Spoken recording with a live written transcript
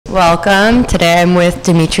Welcome. Today I'm with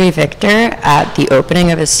Dimithry Victor at the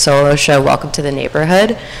opening of his solo show, Welcome to the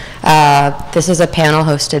Neighborhood. This is a panel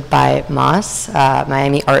hosted by MAS,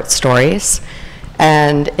 Miami Art Stories,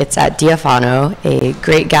 and it's at Diafano, a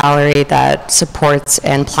great gallery that supports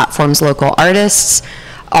and platforms local artists.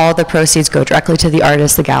 All the proceeds go directly to the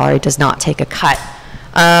artist. The gallery does not take a cut.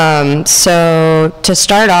 So to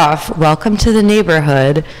start off, welcome to the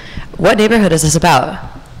neighborhood. What neighborhood is this about?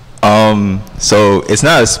 So it's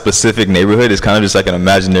not a specific neighborhood. It's kind of just like an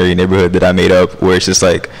imaginary neighborhood that I made up, where it's just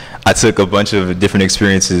like I took a bunch of different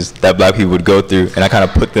experiences that Black people would go through, and I kind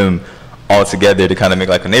of put them all together to kind of make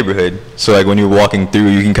like a neighborhood. So like when you're walking through,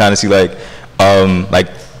 you can kind of see like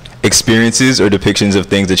experiences or depictions of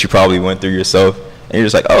things that you probably went through yourself, and you're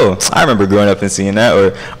just like, oh, I remember growing up and seeing that,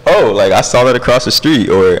 or oh, like I saw that across the street,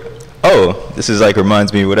 or oh, this is like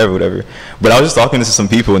reminds me whatever. But I was just talking to some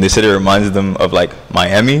people, and they said it reminds them of like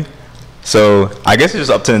Miami. So I guess it's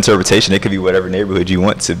just up to interpretation. It could be whatever neighborhood you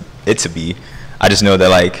want it to be. I just know that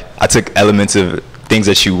like I took elements of things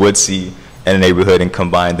that you would see in a neighborhood and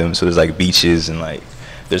combined them. So there's like beaches and like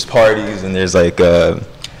there's parties and there's like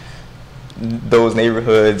those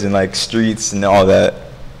neighborhoods and like streets and all that.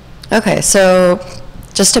 Okay, so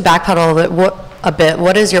just to backpedal a bit,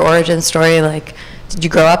 what is your origin story? Like, did you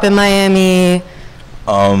grow up in Miami?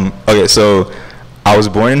 Okay, so I was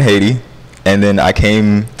born in Haiti, and then I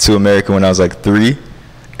came to America when I was like 3,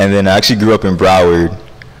 and then I actually grew up in Broward,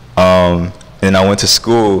 and then I went to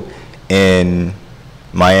school in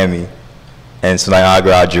Miami, and so like I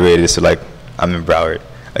graduated, so like I'm in Broward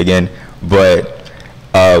again. But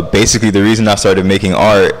basically the reason I started making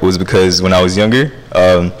art was because when I was younger,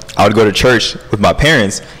 I would go to church with my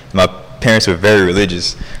parents. My parents were very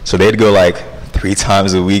religious, so they'd go like 3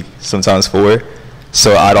 times a week, sometimes 4.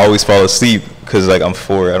 So I'd always fall asleep because like I'm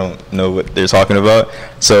 4, I don't know what they're talking about.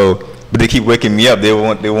 So, but they keep waking me up. They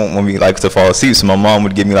won't want me like to fall asleep. So my mom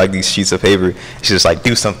would give me like these sheets of paper. She's just like,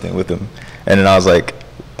 do something with them. And then I was like,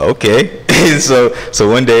 okay. so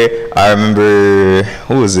one day I remember,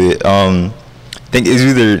 who was it? I think it was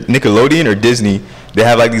either Nickelodeon or Disney. They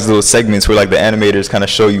have like these little segments where like the animators kind of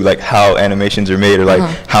show you like how animations are made or like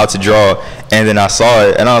how to draw. And then I saw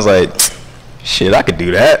it and I was like, shit, I could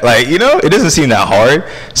do that. Like, you know, it doesn't seem that hard.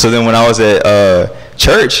 So then when I was at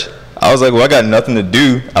church, I was like, well, I got nothing to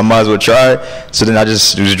do. I might as well try. So then I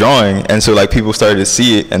just was drawing. And so like people started to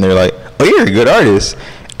see it and they're like, oh, you're a good artist.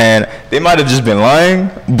 And they might have just been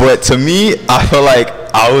lying, but to me, I felt like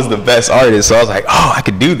I was the best artist. So I was like, oh, I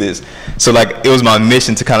could do this. So like it was my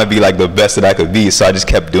mission to kind of be like the best that I could be. So I just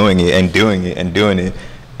kept doing it and doing it and doing it.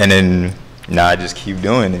 And then now I just keep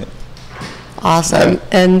doing it. Awesome.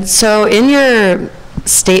 And so in your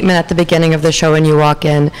statement at the beginning of the show when you walk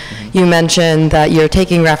in, you mentioned that you're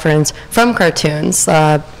taking reference from cartoons.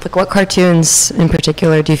 Like what cartoons in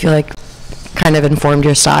particular do you feel like kind of informed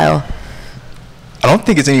your style? I don't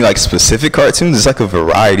think it's any like specific cartoons. It's like a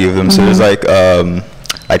variety of them. So there's like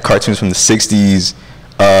cartoons from the 60s,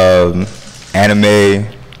 anime.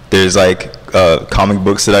 There's like comic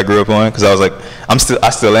books that I grew up on because I was like,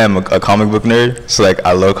 I still am a comic book nerd. So like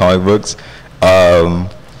I love comic books.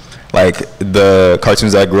 Like the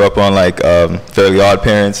cartoons that I grew up on, like Fairly Odd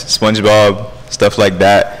Parents, SpongeBob, stuff like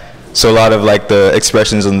that. So a lot of like the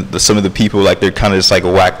expressions on some of the people, like they're kind of just like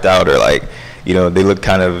whacked out or like, you know, they look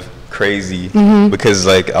kind of crazy because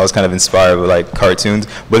like I was kind of inspired with like cartoons.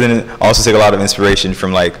 But then I also take a lot of inspiration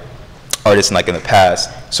from like artists like in the past.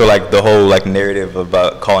 So like the whole like narrative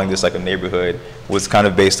about calling this like a neighborhood was kind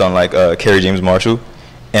of based on like Kerry James Marshall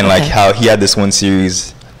and like how he had this one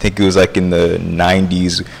series, I think it was like in the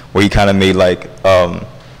 90s, where he kind of made like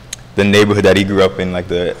the neighborhood that he grew up in, like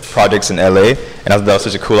the projects in LA, and I thought that was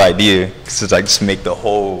such a cool idea to like just make the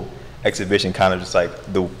whole exhibition kind of just like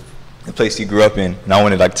the place he grew up in, and I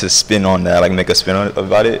wanted like to spin on that, like make a spin on it,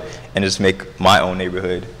 about it, and just make my own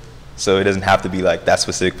neighborhood. So it doesn't have to be like that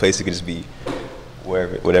specific place; it could just be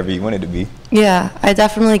wherever, whatever you want it to be. Yeah, I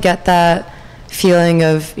definitely get that feeling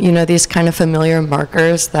of, you know, these kind of familiar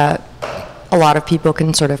markers that a lot of people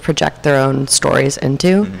can sort of project their own stories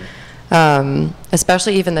into.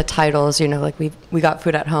 Especially even the titles, you know, like we got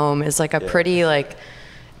food at home is like a pretty like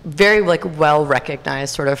very like well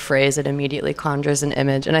recognized sort of phrase. It immediately conjures an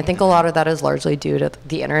image, and I think a lot of that is largely due to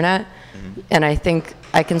the internet. And I think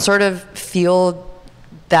I can sort of feel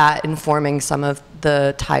that informing some of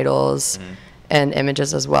the titles and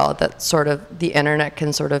images as well, that sort of the internet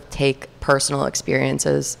can sort of take personal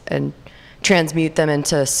experiences and transmute them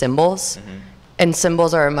into symbols. And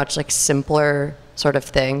symbols are a much like simpler sort of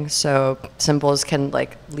thing, so symbols can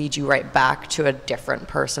like lead you right back to a different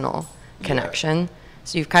personal connection.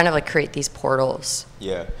 So you kind of like create these portals.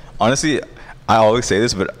 Yeah, honestly, I always say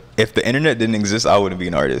this, but if the internet didn't exist, I wouldn't be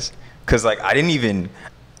an artist. Cause like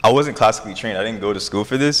I wasn't classically trained. I didn't go to school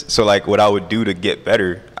for this. So like what I would do to get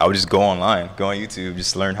better, I would just go online, go on YouTube,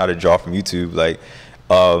 just learn how to draw from YouTube. Like,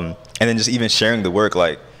 and then just even sharing the work.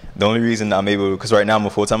 Like the only reason I'm able, cause right now I'm a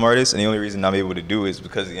full-time artist, and the only reason I'm able to do is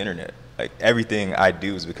because of the internet. Like everything I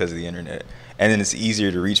do is because of the internet. And then it's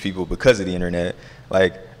easier to reach people because of the internet.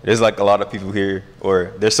 Like there's like a lot of people here,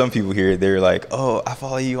 or there's some people here, they're like, oh, I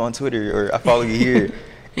follow you on Twitter, or I follow you here.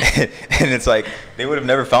 And it's like they would have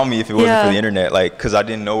never found me if it wasn't for the internet, like because I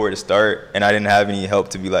didn't know where to start, and I didn't have any help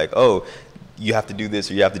to be like, oh, you have to do this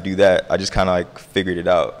or you have to do that. I just kind of like figured it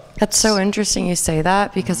out. That's so interesting you say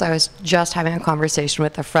that, because I was just having a conversation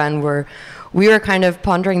with a friend where we were kind of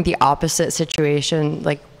pondering the opposite situation.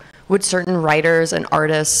 Like, would certain writers and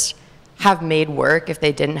artists have made work if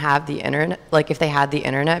they didn't have the internet, like if they had the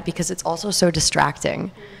internet, because it's also so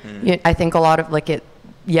distracting. I think a lot of like it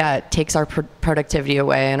takes our productivity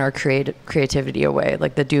away and our creativity away.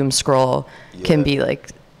 Like the doom scroll can be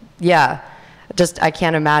like, just I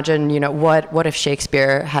can't imagine, what if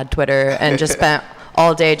Shakespeare had Twitter and just spent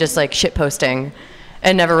all day just like shit posting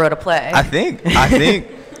and never wrote a play.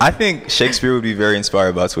 I think Shakespeare would be very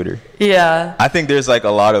inspired by Twitter. Yeah. I think there's like a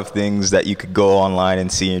lot of things that you could go online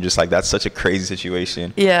and see and just like, that's such a crazy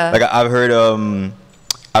situation. Yeah. Like I've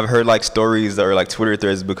heard like stories that are like Twitter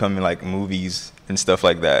threads becoming like movies and stuff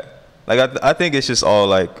like that. Like I think it's just all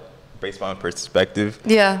like based on perspective.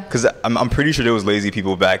 Yeah. Because I'm pretty sure there was lazy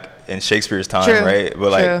people back in Shakespeare's time, True. right?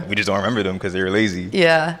 But like we just don't remember them because they were lazy.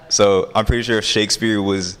 Yeah. So I'm pretty sure if Shakespeare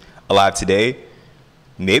was alive today,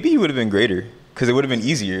 maybe he would have been greater because it would have been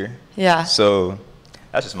easier. Yeah. So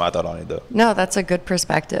that's just my thought on it, though. No, that's a good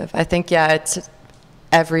perspective. I think it's in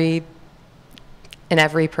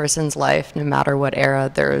every person's life, no matter what era,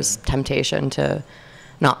 there's temptation to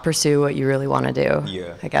not pursue what you really want to do.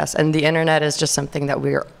 Yeah. I guess. And the internet is just something that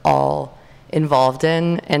we're all involved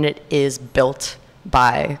in, and it is built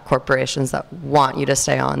by corporations that want you to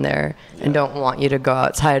stay on there and don't want you to go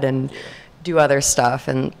outside and do other stuff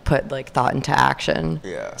and put like thought into action.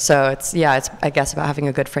 Yeah. So it's I guess about having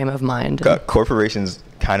a good frame of mind. Corporations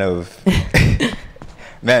kind of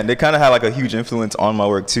man, they kind of have like a huge influence on my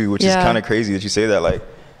work too, which is kind of crazy that you say that. Like,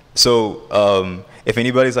 so if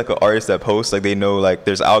anybody's like an artist that posts, like they know like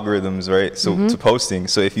there's algorithms, right? So to posting.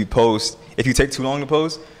 So if you take too long to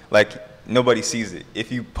post, like nobody sees it.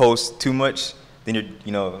 If you post too much, then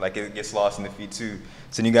like it gets lost in the feed too.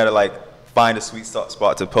 So then you gotta like find a sweet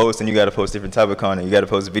spot to post, and you got to post different type of content. You got to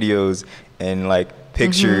post videos and like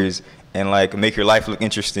pictures and like make your life look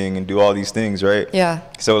interesting and do all these things, right? Yeah.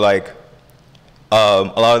 So like a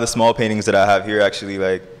lot of the small paintings that I have here, actually,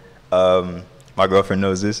 like my girlfriend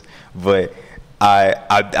knows this, but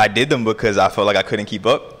I did them because I felt like I couldn't keep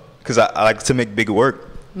up, because I like to make big work.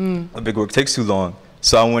 Big work takes too long.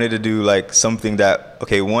 So I wanted to do like something that,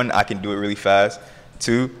 okay, one, I can do it really fast.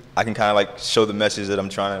 Two, I can kind of like show the message that I'm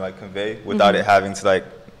trying to like convey without it having to like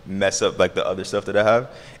mess up like the other stuff that I have.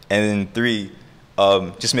 And then three,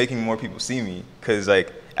 just making more people see me, because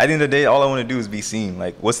like at the end of the day, all I want to do is be seen.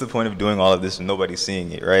 Like, what's the point of doing all of this and nobody's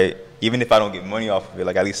seeing it, right? Even if I don't get money off of it,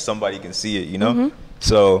 like at least somebody can see it, you know?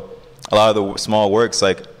 So a lot of the small works,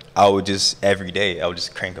 like I would just every day, I would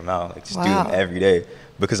just crank them out, like just do them every day,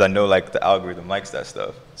 because I know like the algorithm likes that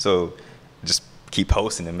stuff. So just keep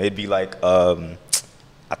posting them. It'd be like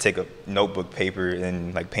I take a notebook paper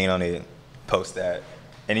and like paint on it, post that,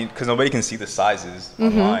 and because nobody can see the sizes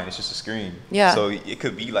online, it's just a screen. Yeah. So it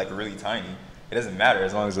could be like really tiny. It doesn't matter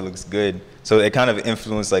as long as it looks good. So it kind of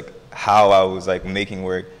influenced like how I was like making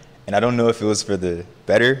work, and I don't know if it was for the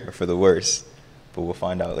better or for the worse, but we'll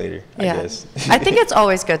find out later. I guess. I think it's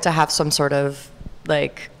always good to have some sort of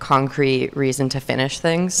like concrete reason to finish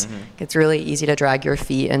things. It's really easy to drag your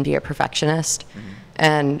feet and be a perfectionist.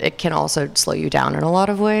 And it can also slow you down in a lot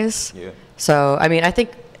of ways. Yeah. So, I mean, I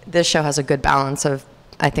think this show has a good balance of,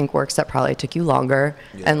 I think, works that probably took you longer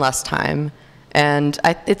and less time. And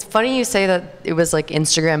it's funny you say that it was like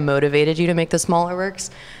Instagram motivated you to make the smaller works,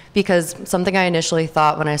 because something I initially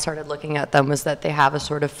thought when I started looking at them was that they have a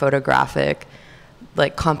sort of photographic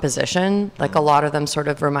like composition. Like a lot of them sort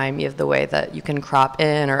of remind me of the way that you can crop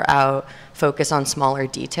in or out, focus on smaller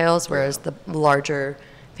details, whereas the larger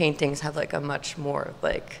paintings have like a much more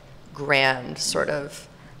like grand sort of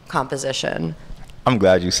composition. I'm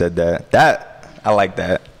glad you said that. I like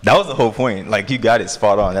that. That was the whole point. Like, you got it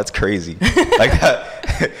spot on. That's crazy. Like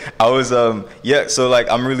I was so like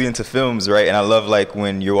I'm really into films, right? And I love like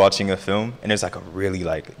when you're watching a film and there's like a really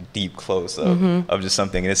like deep close up of just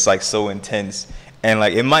something, and it's like so intense, and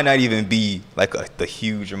like it might not even be like the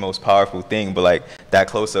huge or most powerful thing, but like that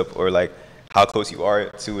close up or like how close you are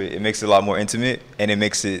to it, it makes it a lot more intimate, and it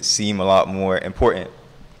makes it seem a lot more important.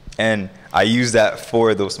 And I use that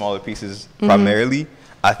for those smaller pieces primarily.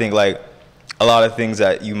 I think like a lot of things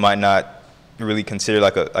that you might not really consider,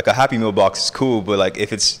 like a Happy Meal box is cool, but like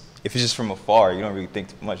if it's just from afar, you don't really think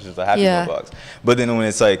too much. It's just a Happy Meal box. But then when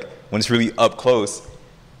it's really up close,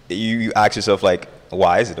 you ask yourself like,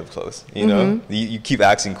 why is it up close? You know, you keep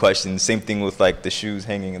asking questions. Same thing with like the shoes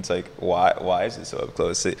hanging. It's like, why is it so up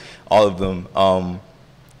close? All of them.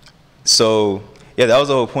 So yeah, that was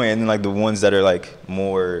the whole point. And then like the ones that are like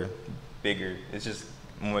more bigger, it's just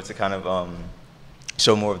more to kind of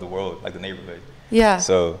show more of the world, like the neighborhood. Yeah.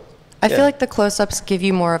 So I feel like the close-ups give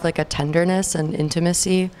you more of like a tenderness and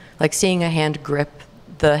intimacy. Like seeing a hand grip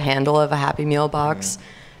the handle of a Happy Meal box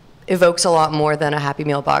evokes a lot more than a Happy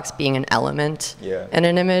Meal box being an element in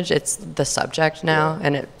an image. It's the subject now,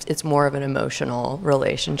 and it's more of an emotional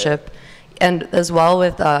relationship. And as well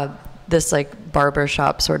with this like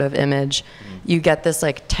barbershop sort of image, you get this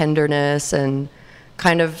like tenderness and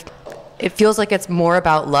kind of, it feels like it's more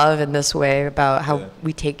about love in this way, about how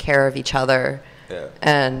we take care of each other.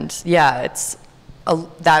 And it's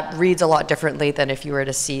that reads a lot differently than if you were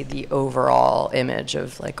to see the overall image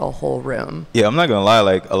of like a whole room. Yeah, I'm not gonna lie,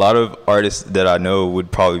 like a lot of artists that I know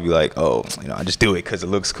would probably be like, oh, you know, I just do it because it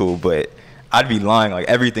looks cool, but I'd be lying. Like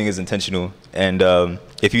everything is intentional, and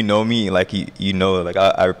if you know me, like you know, like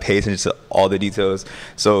I pay attention to all the details.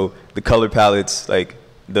 So the color palettes, like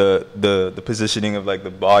the positioning of like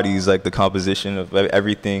the bodies, like the composition of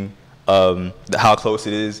everything, how close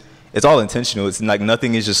it is, it's all intentional. It's like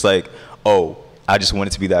nothing is just like, oh, I just want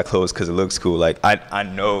it to be that close because it looks cool. Like I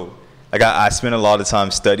know, like I spend a lot of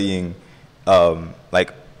time studying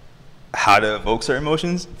like how to evoke certain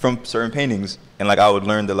emotions from certain paintings, and like I would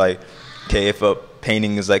learn that like, okay, if a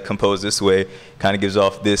painting is like composed this way, kind of gives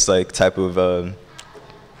off this like type of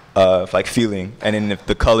like feeling, and then if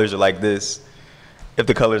the colors are like this,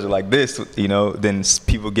 you know, then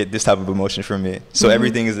people get this type of emotion from it. So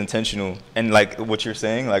everything is intentional, and like what you're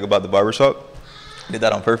saying, like about the barbershop, did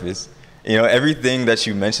that on purpose. You know, everything that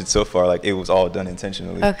you mentioned so far, like it was all done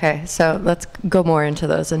intentionally. Okay, so let's go more into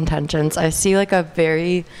those intentions. I see like a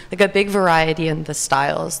big variety in the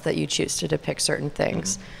styles that you choose to depict certain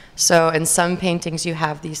things. So in some paintings you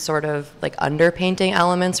have these sort of like underpainting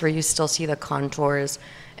elements where you still see the contours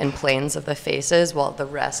and planes of the faces while the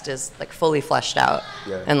rest is like fully fleshed out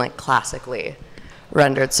and like classically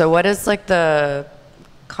rendered. So what is like the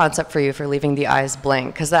concept for you for leaving the eyes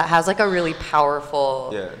blank? Because that has like a really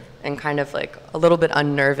powerful and kind of like a little bit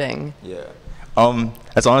unnerving.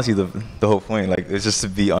 That's honestly the whole point. Like it's just to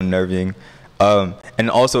be unnerving,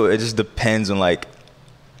 and also it just depends on like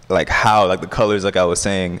how, like the colors, like I was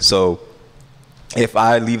saying. So if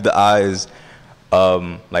I leave the eyes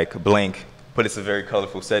like blank, but it's a very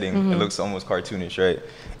colorful setting, it looks almost cartoonish, right?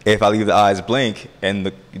 If I leave the eyes blank and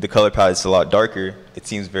the color palette's a lot darker, it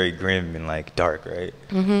seems very grim and like dark,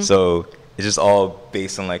 right? So it's just all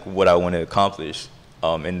based on like what I want to accomplish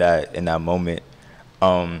in that moment.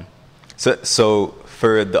 So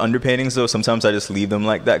for the underpaintings though, sometimes I just leave them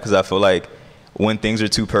like that because I feel like when things are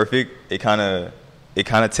too perfect, it kind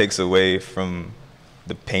of takes away from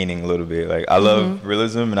the painting a little bit. Like I love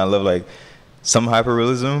realism and I love like some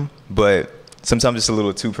hyperrealism, but sometimes it's a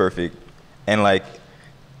little too perfect, and like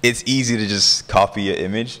it's easy to just copy an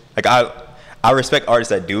image. Like I respect artists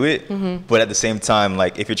that do it, but at the same time,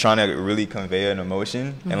 like if you're trying to really convey an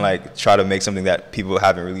emotion and like try to make something that people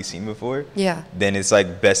haven't really seen before, then it's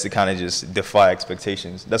like best to kind of just defy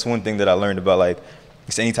expectations. That's one thing that I learned about like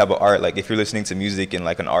it's any type of art. Like if you're listening to music and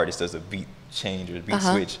like an artist does a beat change or a beat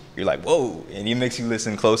switch, you're like, whoa, and it makes you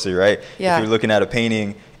listen closer, right? If you're looking at a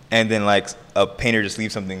painting and then like a painter just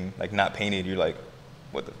leaves something like not painted, you're like,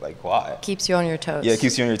 what the, like why? Keeps you on your toes. Yeah, it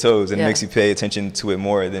keeps you on your toes and makes you pay attention to it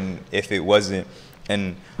more than if it wasn't.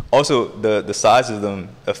 And also the size of them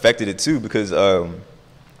affected it too, because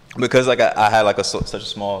like I had like such a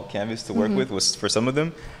small canvas to work with was for some of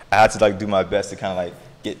them. I had to like do my best to kind of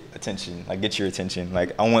like get your attention.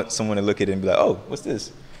 Like I want someone to look at it and be like, oh, what's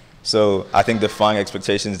this? So I think defying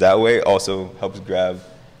expectations that way also helps grab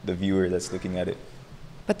the viewer that's looking at it.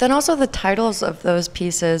 But then also the titles of those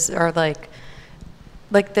pieces are like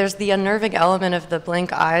there's the unnerving element of the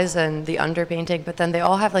blank eyes and the underpainting, but then they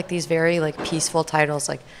all have like these very like peaceful titles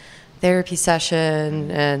like therapy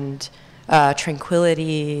session and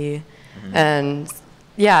tranquility and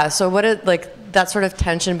so what is like that sort of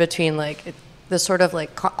tension between like the sort of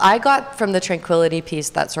like I got from the tranquility piece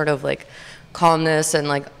that sort of like calmness and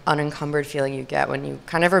like unencumbered feeling you get when you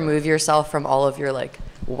kind of remove yourself from all of your like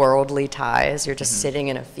worldly ties. You're just sitting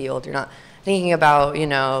in a field. You're not thinking about, you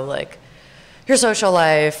know, like your social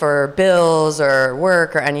life or bills or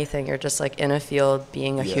work or anything. You're just like in a field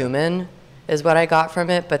being a human is what I got from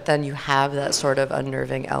it. But then you have that sort of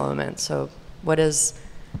unnerving element. So what is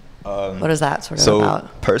that sort of about? So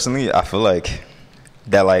personally, I feel like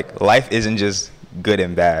that like life isn't just good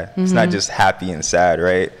and bad. It's not just happy and sad,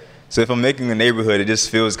 right? So if I'm making a neighborhood, it just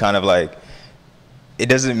feels kind of like it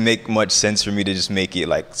doesn't make much sense for me to just make it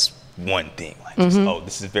like one thing. Like, just, oh,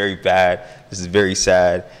 this is very bad. This is very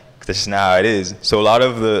sad. This is not how it is. So a lot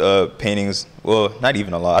of the paintings, well, not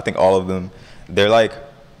even a lot. I think all of them, they're like,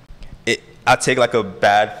 I take like a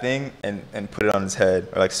bad thing and put it on its head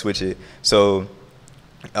or like switch it. So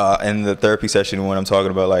in the therapy session when I'm talking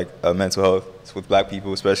about like mental health, it's with black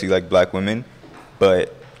people, especially like black women,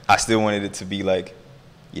 but I still wanted it to be like,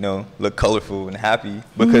 you know, look colorful and happy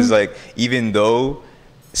because like even though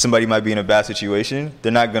somebody might be in a bad situation,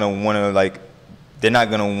 they're not gonna want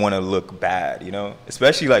to look bad, you know,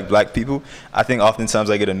 especially like black people. I think oftentimes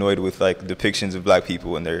I get annoyed with like depictions of black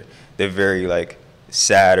people and they're very like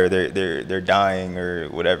sad or they're dying or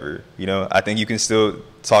whatever, you know. I think you can still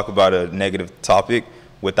talk about a negative topic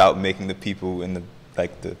without making the people in the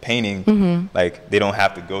like the painting like they don't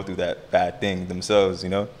have to go through that bad thing themselves, you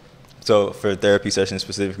know. So for a therapy session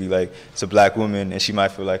specifically, like it's a black woman and she might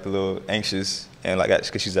feel like a little anxious and like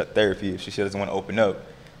because she's at therapy, she doesn't want to open up,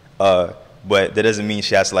 but that doesn't mean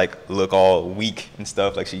she has to like look all weak and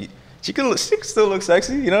stuff. Like she can still look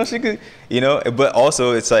sexy, you know. She could, you know. But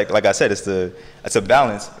also it's like I said, it's a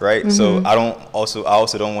balance, right? So I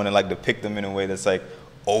also don't want to like depict them in a way that's like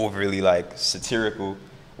overly like satirical,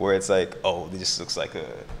 where it's like, oh, it just looks like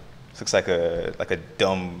a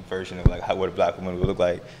dumb version of like what a black woman would look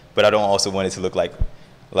like. But I don't also want it to look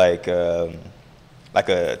like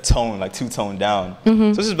a tone, like too toned down. So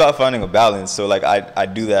it's just about finding a balance. So like I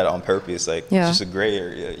do that on purpose. Like it's just a gray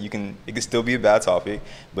area. It can still be a bad topic,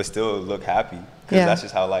 but still look happy because that's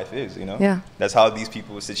just how life is, you know. That's how these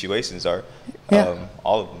people's situations are.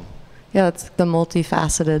 All of them. Yeah, it's the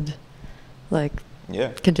multifaceted, like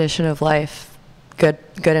condition of life. Good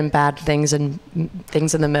and bad things and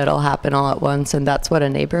things in the middle happen all at once, and that's what a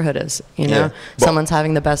neighborhood is, you know. Someone's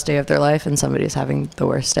having the best day of their life and somebody's having the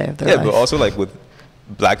worst day of their life. But also like with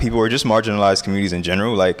black people or just marginalized communities in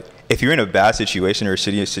general, like if you're in a bad situation or a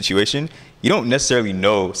shitty situation, you don't necessarily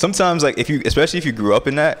know. Sometimes like especially if you grew up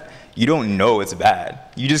in that, you don't know it's bad.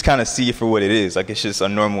 You just kind of see it for what it is. Like it's just a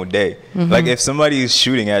normal day. Like if somebody is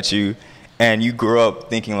shooting at you and you grew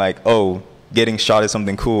up thinking like, oh, getting shot is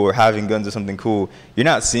something cool or having guns is something cool, you're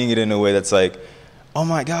not seeing it in a way that's like, oh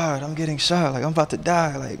my God, I'm getting shot, like I'm about to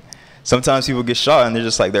die. Like sometimes people get shot and they're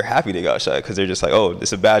just like, they're happy they got shot because they're just like, oh,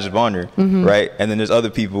 it's a badge of honor, right? And then there's other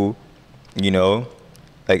people, you know,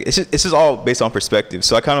 like it's just all based on perspective.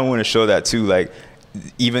 So I kind of want to show that too, like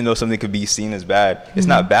even though something could be seen as bad, it's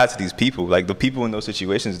not bad to these people. Like the people in those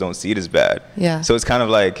situations don't see it as bad. So it's kind of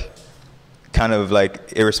like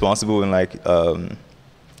irresponsible and like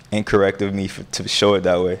incorrect of me to show it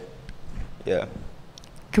that way.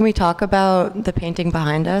 Can we talk about the painting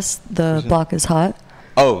behind us? The block is hot.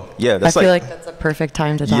 Oh yeah, I feel like that's a perfect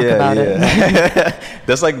time to talk about it.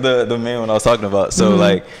 That's like the main one I was talking about. So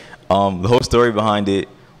like the whole story behind it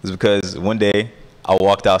was because one day I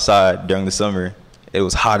walked outside during the summer. It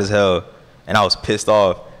was hot as hell and I was pissed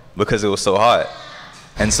off because it was so hot.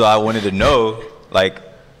 And so I wanted to know like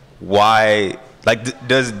why, like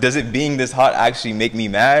does it being this hot actually make me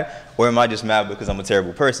mad, or am I just mad because I'm a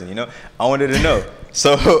terrible person, you know? I wanted to know.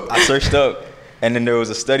 So I searched up, and then there was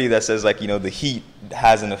a study that says like, you know, the heat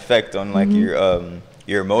has an effect on like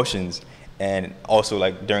your emotions, and also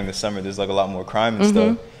like during the summer there's like a lot more crime and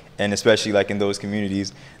stuff, and especially like in those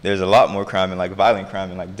communities there's a lot more crime and like violent crime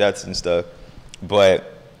and like deaths and stuff.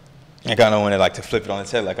 But I kind of wanted like to flip it on its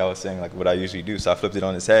head, like I was saying, like what I usually do. So I flipped it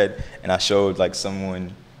on its head and I showed like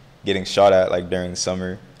someone getting shot at like during the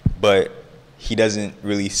summer, but he doesn't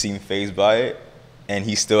really seem fazed by it, and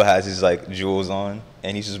he still has his like jewels on,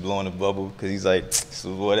 and he's just blowing a bubble because he's like,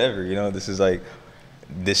 so whatever, you know, this is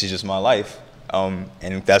just my life. And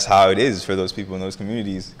that's how it is for those people in those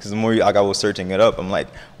communities. Because the more like I was searching it up, I'm like,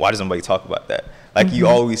 why does nobody talk about that? Like you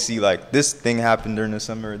always see like this thing happened during the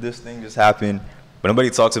summer, this thing just happened, but nobody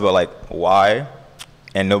talks about like why.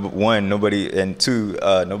 And nobody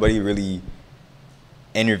really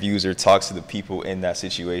interviews or talks to the people in that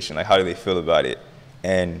situation. Like how do they feel about it?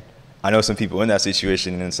 And I know some people in that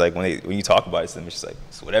situation, and it's like when you talk about it to them, it's just like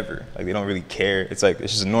it's whatever. Like they don't really care. It's like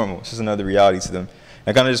it's just normal. It's just another reality to them.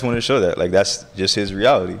 I kind of just wanted to show that, like, that's just his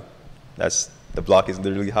reality. The block is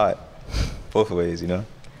literally hot, both ways, you know?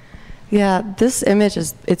 Yeah, this image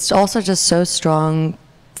it's also just so strong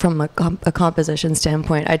from a composition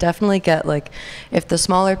standpoint, I definitely get like, if the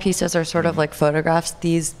smaller pieces are sort of like photographs,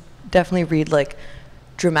 these definitely read like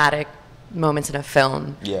dramatic moments in a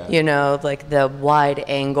film. Yeah. You know, like the wide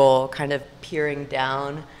angle kind of peering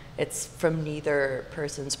down. It's from neither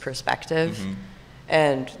person's perspective.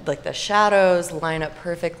 And like the shadows line up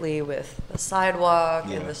perfectly with the sidewalk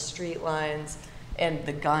and the street lines and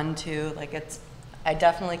the gun too. Like I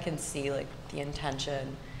definitely can see like the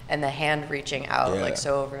intention, and the hand reaching out like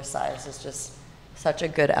so oversized is just such a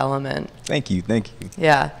good element. Thank you.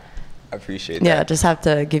 Yeah. I appreciate that. Yeah, just have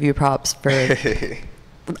to give you props for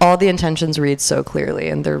all the intentions read so clearly,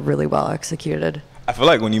 and they're really well executed. I feel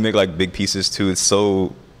like when you make like big pieces too, it's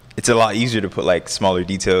a lot easier to put like smaller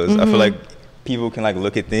details. I feel like people can like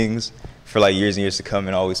look at things for like years and years to come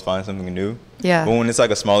and always find something new. Yeah. But when it's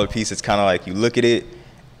like a smaller piece, it's kind of like you look at it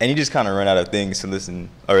and you just kind of run out of things to listen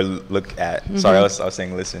or look at. Sorry, I was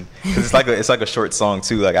saying listen, because it's like a short song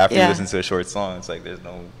too. Like after you listen to a short song, it's like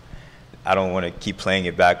I don't want to keep playing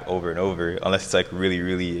it back over and over unless it's like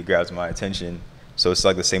really it grabs my attention. So it's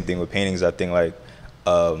like the same thing with paintings. I think like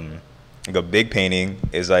a big painting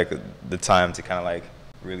is like the time to kind of like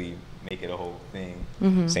really make it a whole thing.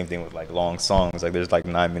 Same thing with like long songs. Like there's like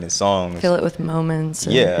 9-minute songs. Fill it with moments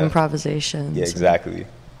and improvisations. Yeah, exactly.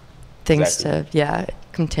 Things to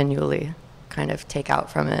continually kind of take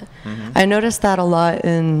out from it. I noticed that a lot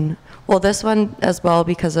in this one as well,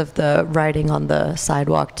 because of the writing on the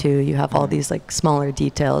sidewalk too. You have all these like smaller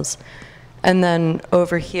details, and then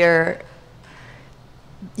over here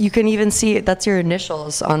you can even see that's your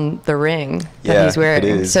initials on the ring that he's wearing. It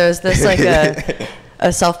is. So is this like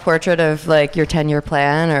a self-portrait of like your 10-year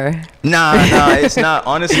plan, or? Nah, it's not.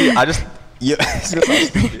 Honestly, I just it's gonna sound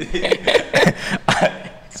stupid.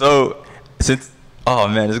 So since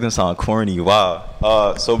this is gonna sound corny.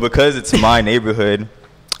 Wow. So because it's my neighborhood,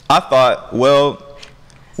 I thought, well,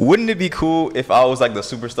 wouldn't it be cool if I was like the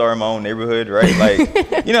superstar in my own neighborhood, right?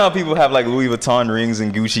 Like, you know how people have like Louis Vuitton rings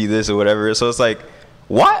and Gucci this or whatever. So it's like,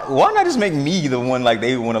 why not just make me the one like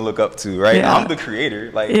they want to look up to, right? I'm the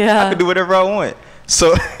creator. Like I could do whatever I want.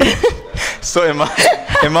 So so in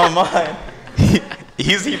my mind,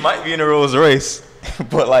 he might be in a Rolls Royce,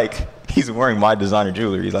 but like he's wearing my designer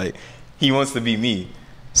jewelry. Like he wants to be me.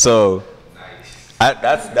 So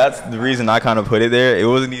that's the reason I kind of put it there. It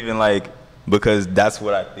wasn't even like because that's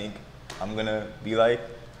what I think I'm gonna be like.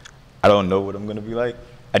 I don't know what I'm gonna be like.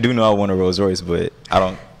 I do know I want a Rolls Royce, but I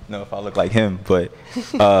don't know if I look like him. But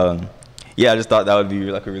I just thought that would be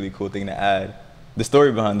like a really cool thing to add. The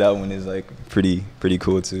story behind that one is like pretty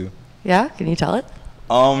cool too. Yeah, can you tell it?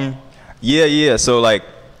 Yeah. So like,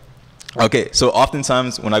 okay. So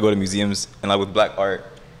oftentimes when I go to museums and like with black art,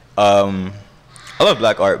 I love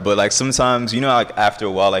black art, but like sometimes, you know, like after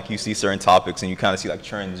a while, like you see certain topics and you kind of see like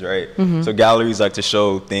trends, right? So galleries like to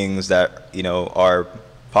show things that, you know, are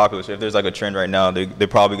popular. So if there's like a trend right now, they're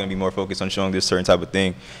probably going to be more focused on showing this certain type of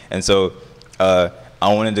thing. And so I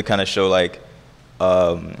wanted to kind of show like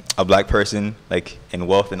a black person like in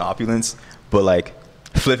wealth and opulence, but like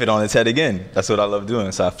flip it on its head again. That's what I love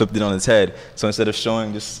doing. So I flipped it on its head. So instead of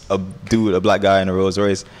showing just a black guy in a Rolls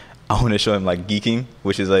Royce, I want to show him like geeking,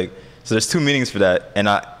 which is like, so there's two meanings for that. And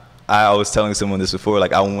I was telling someone this before,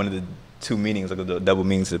 like I wanted the two meanings, like the double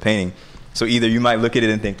meanings to the painting. So either you might look at it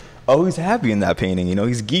and think, oh, he's happy in that painting, you know,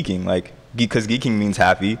 he's geeking, like, because geeking means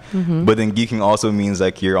happy, but then geeking also means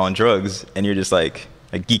like you're on drugs and you're just like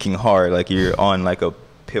geeking hard, like you're on like a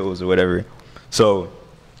pills or whatever. So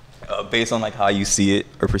based on like how you see it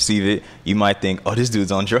or perceive it, you might think, oh, this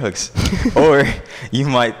dude's on drugs. Or you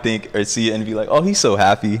might think or see it and be like, oh, he's so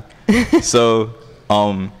happy. So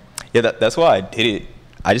that's why I did it.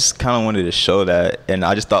 I just kind of wanted to show that, and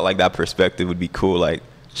I just thought like that perspective would be cool, like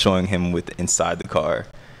showing him with inside the car.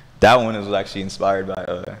 That one was actually inspired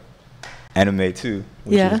by anime too.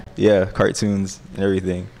 Cartoons and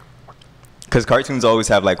everything. Because cartoons always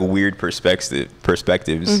have like weird perspectives.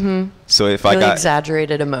 So if really I got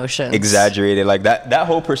exaggerated emotions, like that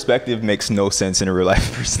whole perspective makes no sense in a real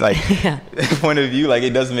life like point of view. Like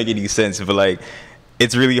it doesn't make any sense, but like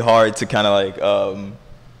it's really hard to kind of like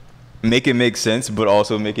make it make sense, but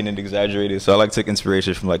also making it exaggerated. So I like took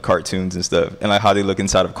inspiration from like cartoons and stuff, and like how they look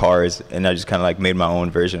inside of cars, and I just kind of like made my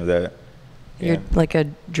own version of that. You're like a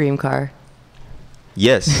dream car.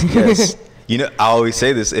 Yes. You know, I always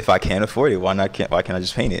say this: if I can't afford it, why can't I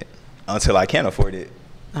just paint it until I can afford it?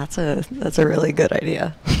 That's a really good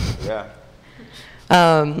idea. Yeah.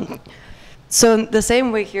 So the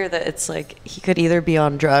same way here that it's like he could either be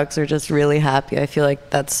on drugs or just really happy, I feel like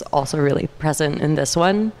that's also really present in this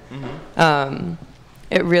one.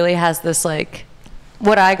 It really has this like,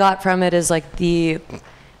 what I got from it is like the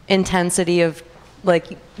intensity of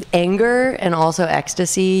like anger and also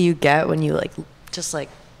ecstasy you get when you like just like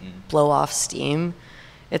blow off steam.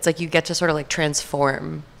 It's like you get to sort of like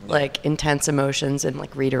transform like intense emotions and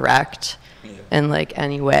like redirect in like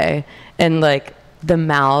any way. And like the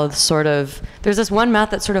mouth sort of, there's this one mouth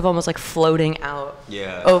that's sort of almost like floating out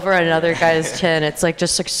over another guy's chin. It's like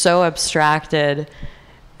just like so abstracted.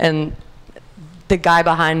 And the guy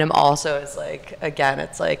behind him also is like, again,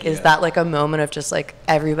 it's like, is that like a moment of just like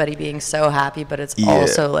everybody being so happy, but it's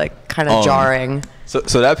also like kind of jarring. So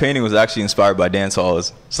that painting was actually inspired by dance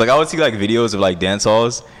halls. So like I would see like videos of like dance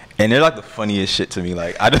halls, and they're like the funniest shit to me.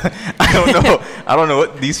 Like I don't know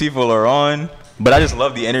what these people are on, but I just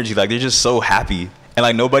love the energy. Like they're just so happy, and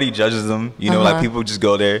like nobody judges them. You know, like people just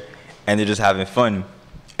go there and they're just having fun.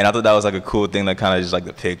 And I thought that was like a cool thing to kind of just like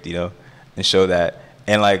depict, you know, and show that.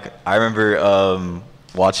 And like I remember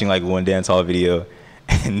watching like one dance hall video,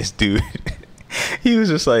 and this dude, he was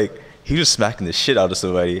just smacking the shit out of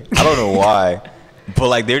somebody. I don't know why, but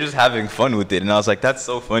like they're just having fun with it, and I was like, that's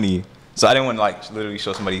so funny. So I didn't want to like literally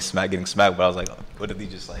show somebody getting smacked, but I was like, what if he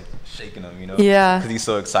just like shaking him, you know? Yeah. Because he's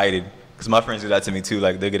so excited. Because my friends do that to me too.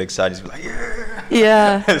 Like they get excited, just be like,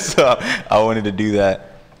 yeah. Yeah. So I wanted to do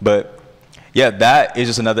that, but yeah, that is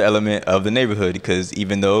just another element of the neighborhood. Because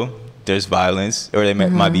even though there's violence, or there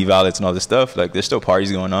might be violence and all this stuff, like there's still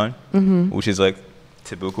parties going on, which is like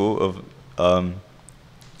typical of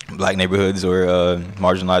black neighborhoods or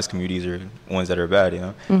marginalized communities or ones that are bad, you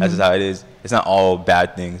know. That's just how it is. It's not all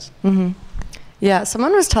bad things. Yeah,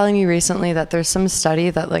 someone was telling me recently that there's some study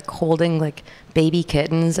that like holding like baby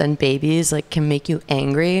kittens and babies like can make you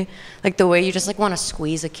angry. Like the way you just like want to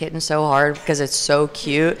squeeze a kitten so hard because it's so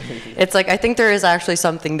cute. It's like I think there is actually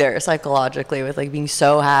something there psychologically with like being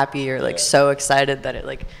so happy or like so excited that it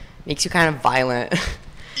like makes you kind of violent.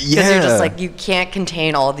 Because you're just like you can't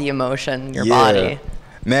contain all the emotion in your body.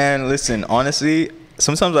 Man, listen, honestly,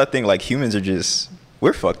 sometimes I think like humans are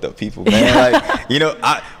we're fucked up people, man. Like, you know,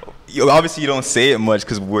 obviously you don't say it much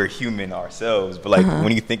because we're human ourselves, but like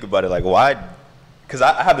when you think about it, like why? Because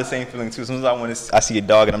I have the same feeling too. Sometimes I see a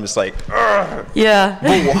dog and I'm just like, ugh. Yeah.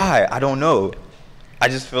 But why? I don't know. I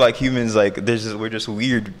just feel like humans, like we're just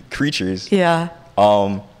weird creatures. Yeah.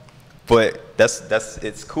 But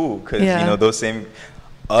it's cool because you know those same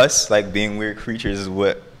us like being weird creatures is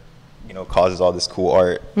what causes all this cool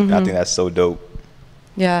art. And I think that's so dope.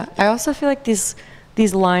 Yeah. I also feel like these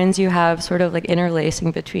lines you have sort of like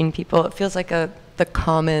interlacing between people, it feels like the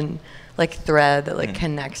common like thread that like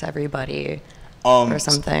connects everybody or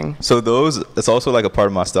something. So that's also like a part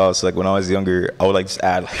of my style. So like when I was younger, I would like just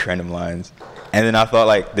add like random lines, and then I thought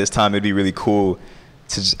like this time it'd be really cool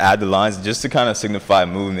to just add the lines just to kind of signify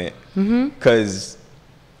movement, because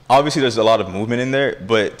obviously there's a lot of movement in there,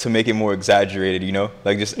 but to make it more exaggerated,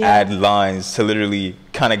 like just add lines to literally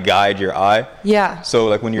kind of guide your eye. Yeah. So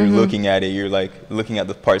like when you're looking at it, you're like looking at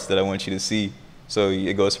the parts that I want you to see. So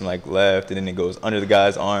it goes from like left, and then it goes under the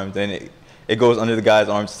guy's arms, then it goes under the guy's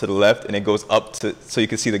arms to the left, and it goes up to so you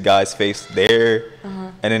can see the guy's face there,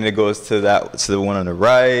 and then it goes to the one on the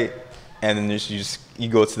right, and then you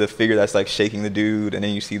go to the figure that's like shaking the dude, and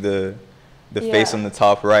then you see the face on the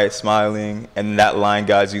top right smiling, and that line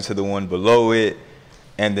guides you to the one below it,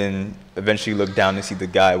 and then eventually you look down and see the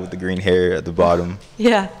guy with the green hair at the bottom.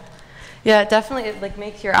 Yeah, it definitely it like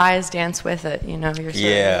makes your eyes dance with it. You're sort of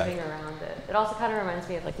moving around it. It also kind of reminds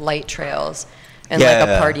me of like light trails and like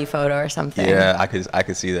a party photo or something. Yeah, I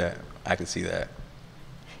could see that. I could see that.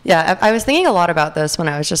 Yeah, I was thinking a lot about this when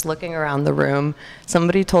I was just looking around the room.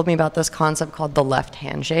 Somebody told me about this concept called the left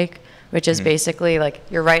handshake, which is basically like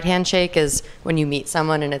your right handshake is when you meet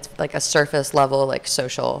someone and it's like a surface level like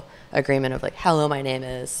social agreement of like, hello, my name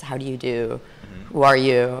is, how do you do, who are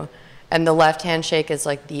you? And the left handshake is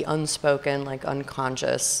like the unspoken, like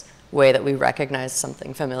unconscious way that we recognize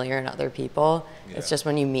something familiar in other people. Yeah. It's just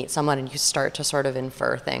when you meet someone and you start to sort of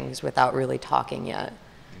infer things without really talking yet.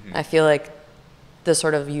 I feel like the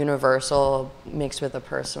sort of universal mixed with the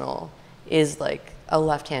personal is like a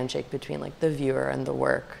left handshake between like the viewer and the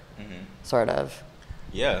work, sort of.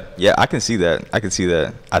 Yeah, I can see that.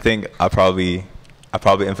 I think I probably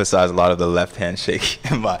emphasize a lot of the left handshake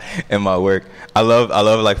in my work. I love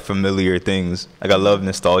like familiar things. Like I love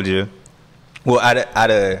nostalgia. Well,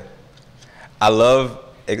 I love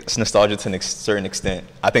nostalgia to a certain extent.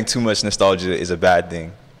 I think too much nostalgia is a bad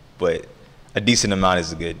thing, but a decent amount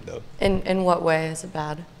is good though. In what way is it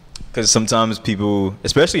bad? Because sometimes people,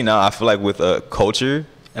 especially now, I feel like with culture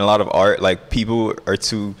and a lot of art, like people are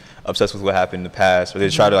too obsessed with what happened in the past, or they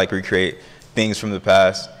try to like recreate things from the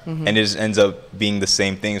past, and it just ends up being the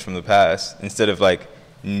same things from the past instead of like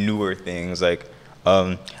newer things. Like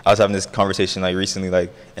I was having this conversation like recently,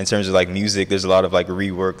 like in terms of like music, there's a lot of like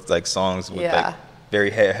reworked like songs with like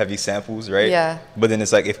very heavy samples, right? Yeah. But then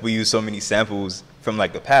it's like if we use so many samples from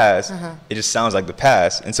like the past, it just sounds like the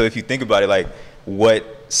past. And so if you think about it, like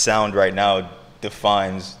what sound right now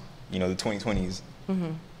defines, you know, the 2020s?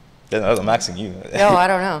 I'm asking you. No, I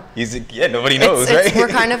don't know. Yeah, nobody knows, right? We're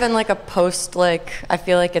kind of in like a post, like, I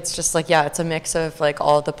feel like it's just like, yeah, it's a mix of like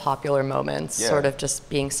all the popular moments sort of just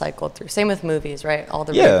being cycled through. Same with movies, right? All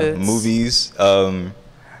the reboots. Movies.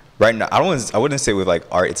 Right now, I wouldn't say with like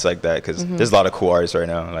art it's like that, because there's a lot of cool artists right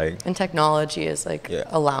now. Like, and technology is like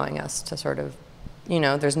allowing us to sort of, you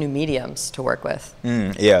know, there's new mediums to work with.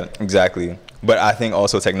 Yeah, exactly. But I think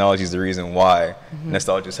also technology is the reason why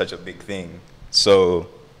nostalgia is such a big thing. So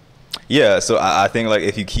yeah, so I think like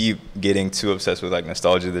if you keep getting too obsessed with like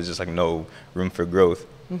nostalgia, there's just like no room for growth.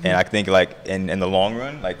 And I think like in the long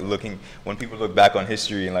run, like when people look back on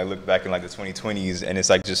history and like look back in like the 2020s, and it's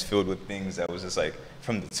like just filled with things that was just like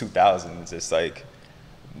from the 2000s, it's like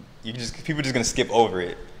people are just gonna skip over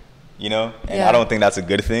it, you know? And I don't think that's a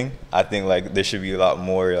good thing. I think like there should be a lot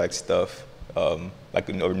more like stuff, like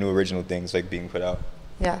new original things like being put out.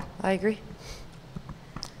 Yeah, I agree.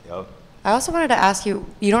 Yep. I also wanted to ask you,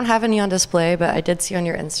 you don't have any on display, but I did see on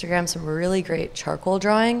your Instagram some really great charcoal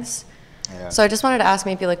drawings. Yeah. So I just wanted to ask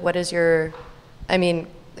maybe like what is your, I mean,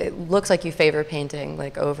 it looks like you favor painting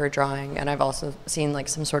like over drawing, and I've also seen like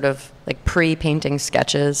some sort of like pre-painting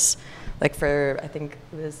sketches, like for, I think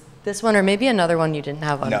it was this one or maybe another one you didn't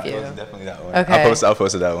have on view. No, it was definitely that one. Okay. I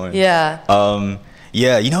posted that one. Yeah.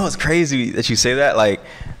 Yeah, you know what's crazy that you say that? Like,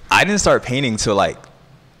 I didn't start painting till like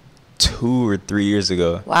 2 or 3 years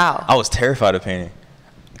ago. Wow. I was terrified of painting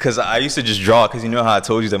because I used to just draw, because you know how I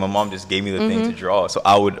told you that my mom just gave me the thing to draw, so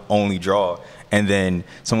I would only draw. And then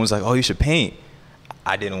someone was like, oh, you should paint.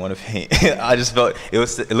 I didn't want to paint. I just felt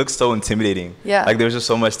it looked so intimidating. Yeah. Like there was just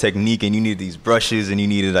so much technique, and you needed these brushes, and you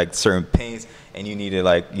needed like certain paints, and you needed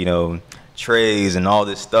like, you know, trays and all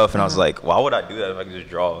this stuff. And I was like, why would I do that if I could just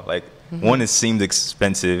draw? Like one, it seemed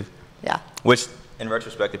expensive. Yeah. Which in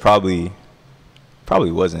retrospect, it probably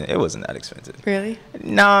wasn't. It wasn't that expensive. Really?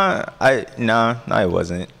 Nah, it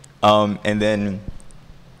wasn't. And then,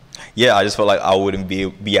 yeah, I just felt like I wouldn't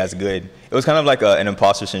be as good. It was kind of like an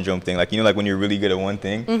imposter syndrome thing. Like, you know, like when you're really good at one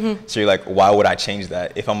thing, so you're like, why would I change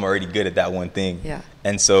that if I'm already good at that one thing? Yeah.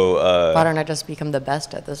 And so, why don't I just become the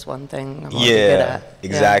best at this one thing I'm already good at?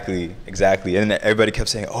 Exactly. And then everybody kept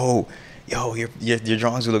saying, oh, yo, your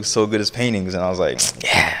drawings would look so good as paintings. And I was like,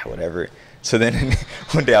 yeah, whatever. So then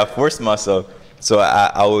one day I forced myself. So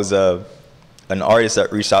I was an artist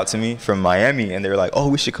that reached out to me from Miami, and they were like, oh,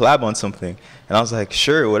 we should collab on something. And I was like,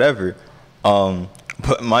 sure, whatever.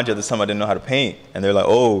 But mind you, at the time I didn't know how to paint. And they're like,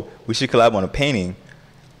 oh, we should collab on a painting.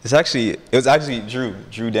 It was actually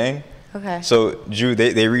Drew Dang. Okay. So Drew,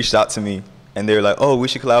 they reached out to me, and they were like, oh, we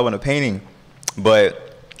should collab on a painting.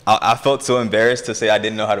 But I felt so embarrassed to say I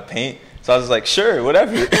didn't know how to paint. So I was like, sure,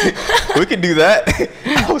 whatever. We could do that.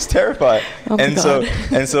 I was terrified. Oh my God.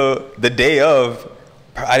 And so the day of,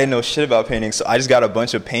 I didn't know shit about painting. So I just got a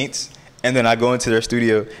bunch of paints, and then I go into their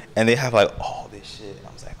studio, and they have like all this shit.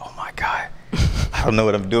 I was like, oh my God, I don't know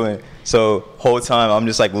what I'm doing. So whole time I'm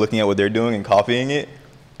just like looking at what they're doing and copying it.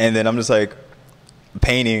 And then I'm just like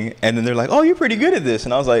painting, and then they're like, oh, you're pretty good at this.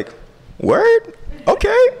 And I was like, word?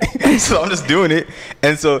 Okay. So I'm just doing it.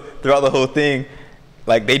 And so throughout the whole thing,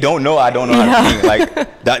 like, they don't know I don't know how to paint.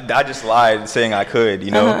 Like, I just lied saying I could, you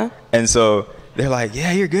know? And so they're like,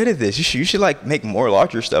 yeah, you're good at this. You should like make more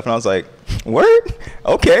larger stuff. And I was like, word?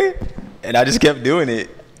 Okay. And I just kept doing it.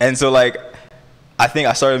 And so like, I think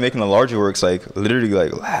I started making the larger works like literally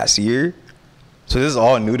like last year. So this is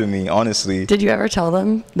all new to me, honestly. Did you ever tell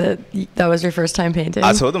them that was your first time painting?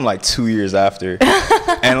 I told them like 2 years after.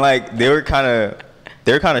 And like, they were kind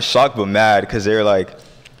of shocked but mad, because they were like,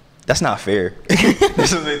 that's not fair.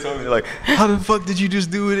 That's what they told me. They're like, how the fuck did you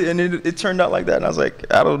just do it and it turned out like that? And I was like,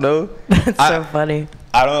 I don't know. That's so funny.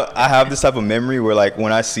 I have this type of memory where like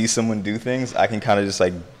when I see someone do things, I can kind of just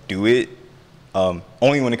like do it.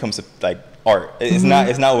 Only when it comes to like art. It's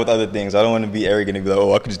not with other things. I don't want to be arrogant and be like,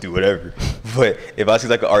 oh, I can just do whatever. But if I see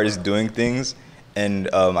like an artist doing things, and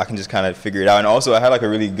I can just kind of figure it out. And also I had like a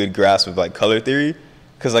really good grasp of like color theory,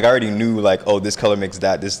 because like I already knew like, oh, this color makes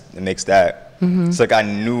that, this makes that. So like I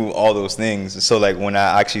knew all those things. So like when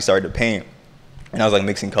I actually started to paint and I was like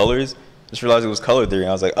mixing colors, just realized it was color theory. And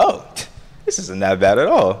I was like, oh, this isn't that bad at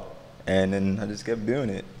all. And then I just kept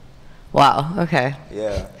doing it. Wow. Okay.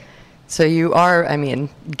 Yeah. So you are, I mean,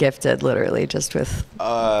 gifted literally just with,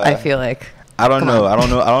 I feel like. I don't know. I don't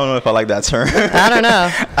know if I like that term. I don't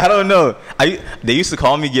know. I don't know. They used to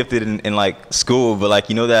call me gifted in like school, but like,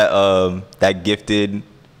 you know that that gifted,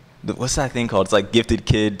 what's that thing called? It's like gifted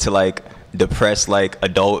kid to like depressed like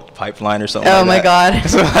adult pipeline or something. Oh like my that. God.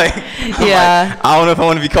 So like, yeah. like, I don't know if I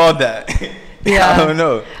want to be called that. Yeah. I don't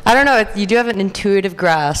know. I don't know. You do have an intuitive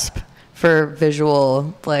grasp for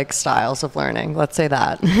visual like styles of learning. Let's say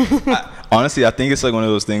that. Honestly, I think it's like one of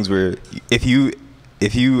those things where if you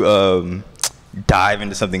dive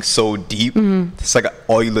into something so deep, it's like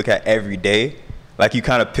all you look at every day. Like you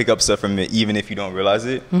kind of pick up stuff from it even if you don't realize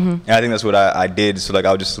it. And I think that's what I did. So like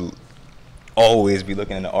I would just always be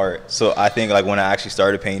looking into art. So I think like when I actually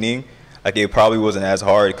started painting, like it probably wasn't as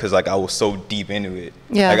hard because like I was so deep into it.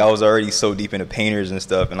 Yeah. Like I was already so deep into painters and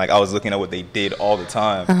stuff, and like I was looking at what they did all the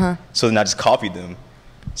time. So then I just copied them.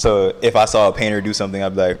 So if I saw a painter do something,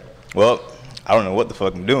 I'd be like, well, I don't know what the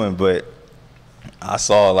fuck I'm doing, but I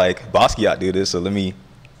saw like Basquiat do this, so let me,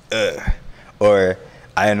 or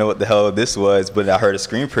I didn't know what the hell this was, but I heard of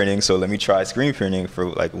screen printing, so let me try screen printing for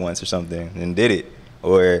like once or something, and did it.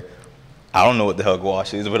 Or I don't know what the hell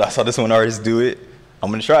gouache is, but I saw this one artist do it.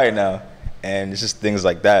 I'm gonna try it now. And it's just things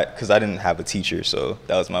like that, because I didn't have a teacher, so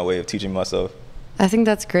that was my way of teaching myself. I think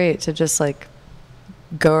that's great to just like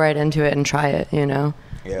go right into it and try it, you know?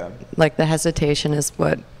 Yeah. Like the hesitation is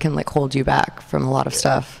what can like hold you back from a lot of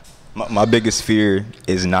stuff. My biggest fear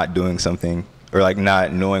is not doing something, or like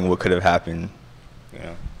not knowing what could have happened, you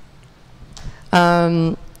know?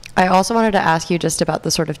 I also wanted to ask you just about the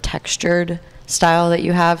sort of textured style that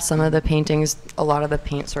you have. Some of the paintings, a lot of the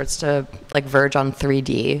paint starts to like verge on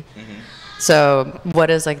 3D. So what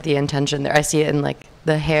is like the intention there? I see it in like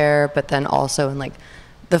the hair, but then also in like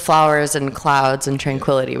the flowers and clouds and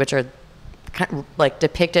tranquility, which are kind of like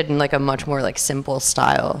depicted in like a much more like simple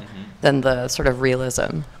style than the sort of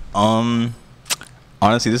realism.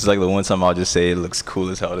 Honestly, this is like the one time I'll just say it looks cool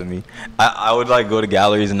as hell to me. I would like go to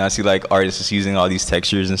galleries and I see like artists just using all these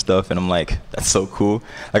textures and stuff, and I'm like, that's so cool.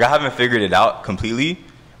 Like I haven't figured it out completely,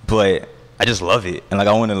 but I just love it, and like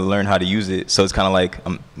I wanted to learn how to use it. So it's kind of like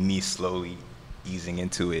me slowly easing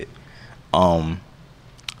into it.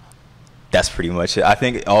 That's pretty much it. I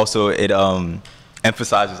think also it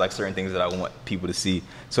emphasizes like certain things that I want people to see.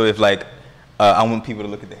 So if like I want people to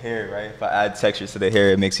look at the hair, right? If I add textures to the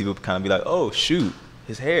hair, it makes people kind of be like, oh shoot,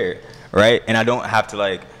 his hair, right? And I don't have to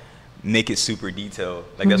like make it super detailed.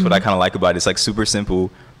 Like that's what I kind of like about it. It's like super simple,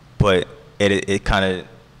 but it kind of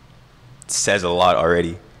says a lot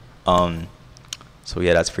already. So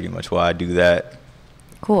yeah, that's pretty much why I do that.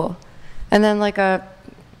 Cool. And then like a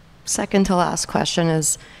second to last question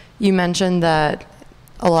is, you mentioned that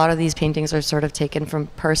a lot of these paintings are sort of taken from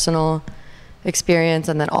personal experience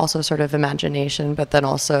and then also sort of imagination, but then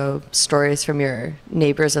also stories from your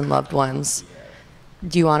neighbors and loved ones.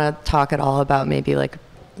 Do you want to talk at all about maybe like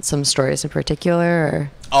some stories in particular?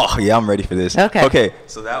 Or? Oh yeah, I'm ready for this. Okay. Okay,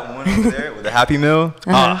 so that one over there with the Happy Meal,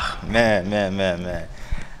 man.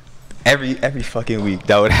 Every fucking week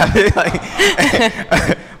that would happen.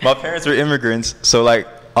 Like, my parents were immigrants, so like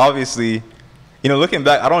obviously, you know, looking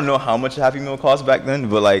back, I don't know how much a Happy Meal cost back then,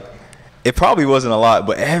 but like it probably wasn't a lot.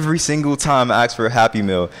 But every single time I asked for a Happy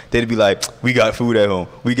Meal, they'd be like, we got food at home,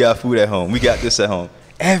 we got food at home, we got this at home.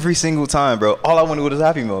 Every single time, bro. All I wanted was a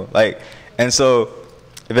Happy Meal. Like, and so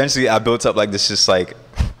eventually I built up like this, just like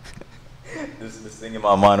this thing in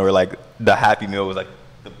my mind where like the Happy Meal was like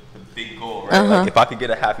the big goal, right? Like if I could get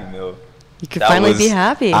a Happy Meal, you could finally be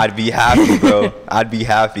happy. I'd be happy, bro. I'd be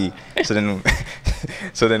happy.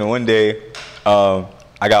 So then one day,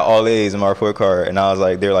 I got all A's in my report card, and I was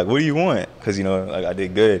like, they're like, what do you want? Because, you know, like I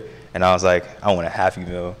did good. And I was like, I want a Happy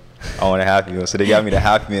Meal. I want a Happy Meal. So they got me the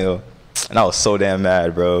Happy Meal, and I was so damn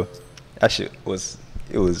mad, bro. That shit was,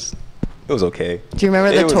 it was okay. Do you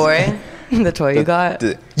remember the toy? The toy you got?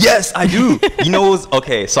 Yes, I do. You know, it was,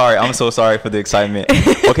 okay, sorry. I'm so sorry for the excitement.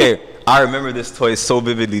 Okay, I remember this toy so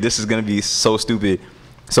vividly. This is going to be so stupid.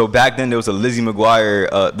 So back then, there was a Lizzie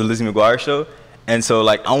McGuire, the Lizzie McGuire show. And so,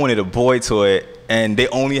 like, I wanted a boy toy, and they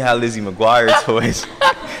only had Lizzie McGuire toys.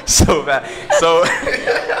 So bad. So,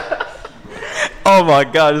 oh my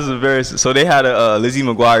God, this is embarrassing. So they had a Lizzie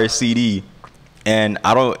McGuire CD, and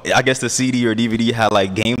I guess the CD or DVD had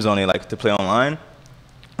like games on it, like to play online.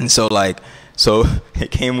 And so it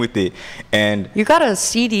came with it. And you got a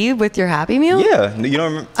CD with your Happy Meal? Yeah, you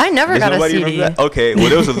don't remember? I never got a CD. Okay, well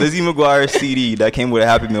there was a Lizzie McGuire CD that came with a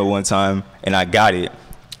Happy Meal one time, and I got it,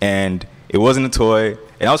 and it wasn't a toy,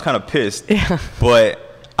 and I was kind of pissed. Yeah. But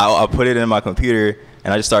I put it in my computer,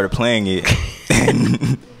 and I just started playing it,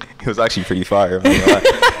 and it was actually pretty fire.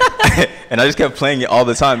 And I just kept playing it all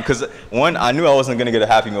the time because one, I knew I wasn't gonna get a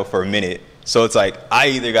Happy Meal for a minute, So it's like I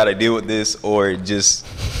either got to deal with this or just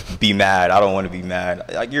be mad. I don't want to be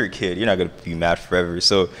mad. Like, you're a kid, you're not gonna be mad forever.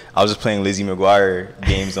 So I was just playing Lizzie McGuire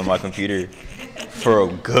games on my computer for a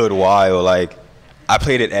good while. Like, I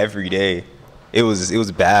played it every day. It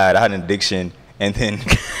was bad. I had an addiction, and then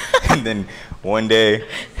and then one day,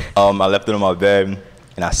 I left it on my bed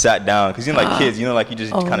and I sat down because like kids, like you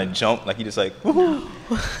just kind of jump, like you just like woohoo.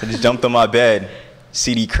 I just jumped on my bed,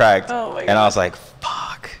 CD cracked, and I was like,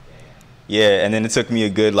 fuck. Yeah, and then it took me a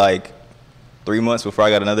good like 3 months before I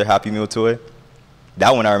got another Happy Meal toy.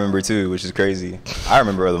 That one I remember too, which is crazy. I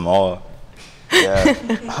remember them all. Yeah,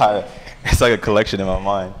 it's like a collection in my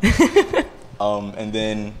mind. And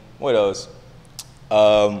then what else?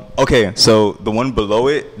 Okay, so the one below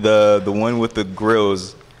it, the one with the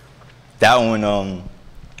grills, that one,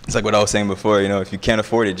 it's like what I was saying before. If you can't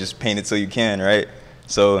afford it, just paint it so you can, right?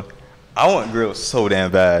 So I want grills so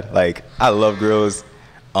damn bad. Like, I love grills.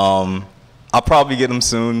 I'll probably get them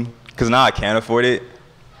soon because now I can't afford it.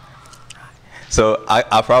 So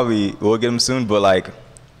I probably will get them soon, but like,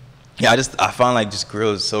 yeah, I find like just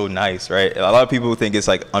grills so nice, right? A lot of people think it's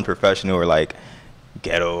like unprofessional or like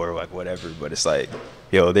ghetto or like whatever, but it's like,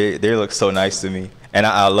 yo, they look so nice to me, and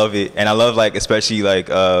I love it. And I love like especially like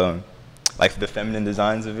the feminine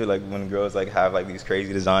designs of it, like when girls like have like these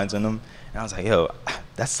crazy designs on them. And I was like, yo,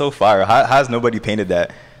 that's so fire. How has nobody painted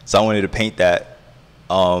that? So I wanted to paint that.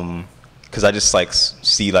 Because I just like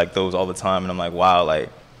see like those all the time, and I'm like, wow, like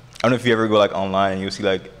I don't know if you ever go like online and you'll see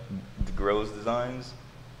like the girls' designs.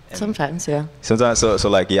 Sometimes, yeah. Sometimes, so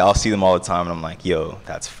like, yeah, I'll see them all the time, and I'm like, yo,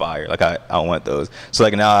 that's fire. Like I want those. So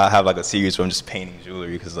like now I have like a series where I'm just painting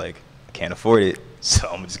jewelry because like I can't afford it, so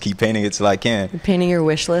I'm gonna just keep painting it till I can. You're painting your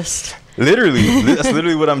wish list. Literally, that's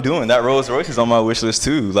literally what I'm doing. That Rolls Royce is on my wish list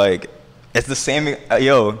too. Like, it's the same.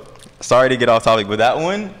 Yo, sorry to get off topic, but that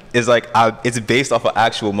one is like it's based off an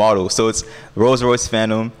actual model. So it's Rolls Royce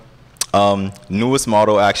Phantom, newest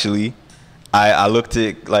model actually. I looked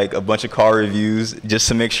at like a bunch of car reviews just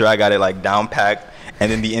to make sure I got it like down packed,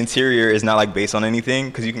 and then the interior is not like based on anything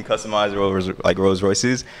because you can customize Rolls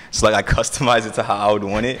Royces. So like I customized it to how I would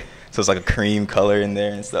want it. So it's like a cream color in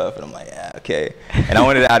there and stuff, and I'm like, yeah, okay. And I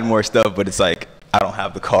wanted to add more stuff, but it's like I don't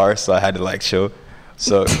have the car, so I had to like show.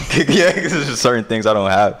 So yeah, because there's just certain things I don't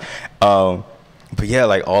have. But yeah,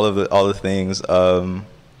 like all the things.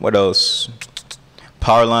 What else?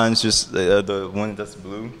 Power lines, just the one that's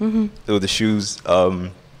blue. Mm-hmm. So the shoes.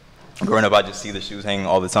 Growing up, I just see the shoes hanging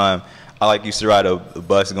all the time. I like used to ride a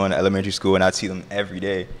bus going to elementary school, and I'd see them every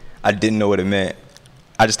day. I didn't know what it meant.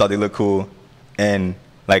 I just thought they looked cool, and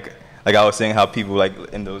like I was saying, how people like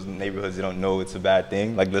in those neighborhoods, they don't know it's a bad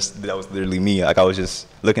thing. Like that was literally me. Like I was just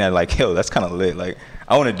looking at it like, yo, that's kind of lit. Like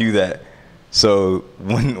I want to do that. So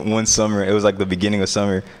one summer, it was like the beginning of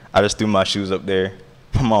summer, I just threw my shoes up there.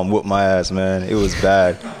 My mom whooped my ass, man. It was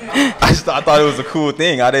bad. I thought it was a cool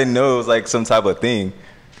thing. I didn't know it was like some type of thing.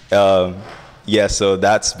 Yeah, so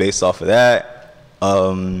that's based off of that.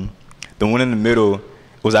 The one in the middle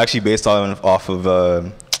was actually based off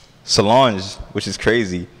of Solange, which is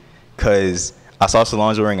crazy, because I saw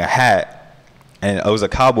Solange wearing a hat, and it was a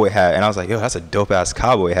cowboy hat, and I was like, yo, that's a dope ass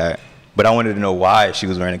cowboy hat. But I wanted to know why she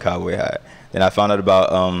was wearing a cowboy hat. Then I found out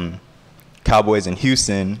about cowboys in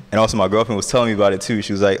Houston, and also my girlfriend was telling me about it too.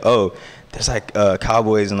 She was like, oh, there's like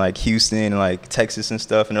cowboys in like Houston and like Texas and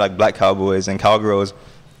stuff, and they're like black cowboys and cowgirls.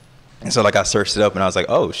 And so like I searched it up, and I was like,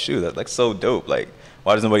 oh shoot, that's like so dope. Like,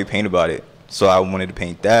 why does nobody paint about it? So I wanted to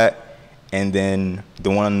paint that. And then the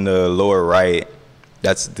one on the lower right,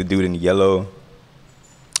 that's the dude in yellow.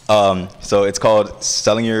 So it's called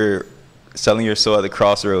selling your soul at the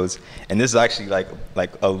crossroads, and this is actually like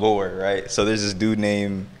a lore, right? So there's this dude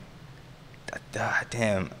named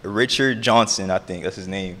Richard Johnson, I think that's his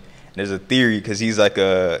name. And there's a theory because he's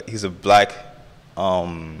a black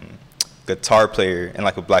guitar player and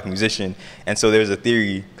like a black musician, and so there's a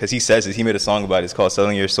theory because he says this. He made a song about it. It's called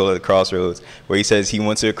 "Selling Your Soul at the Crossroads," where he says he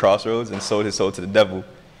went to a crossroads and sold his soul to the devil.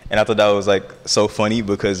 And I thought that was like so funny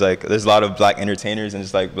because like there's a lot of black entertainers and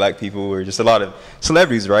just like black people or just a lot of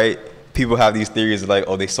celebrities, right? People have these theories of like,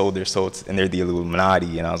 oh, they sold their soul and they're the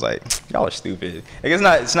Illuminati, and I was like, y'all are stupid. Like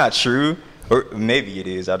it's not true, or maybe it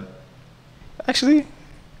is. Actually,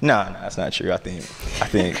 nah, that's not true. I think.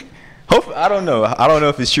 I don't know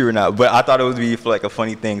if it's true or not, but I thought it would be like a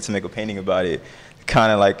funny thing to make a painting about it.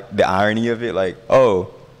 Kind of like the irony of it, like,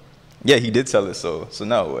 oh, yeah, he did sell his soul, so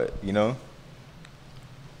now what, you know?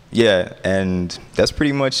 Yeah, and that's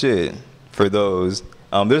pretty much it for those.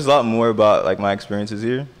 There's a lot more about like my experiences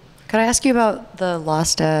here. Could I ask you about the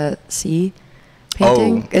Lost at Sea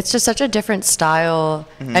painting? Oh. It's just such a different style.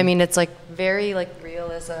 Mm-hmm. I mean, it's like very like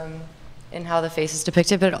realism, in how the face is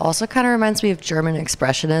depicted, but it also kind of reminds me of German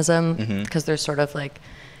expressionism, because there's sort of like,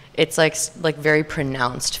 it's like very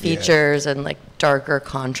pronounced features and like darker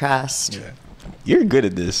contrast. Yeah. You're good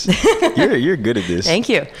at this. You're good at this. Thank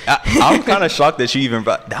you. I'm kind of shocked that you even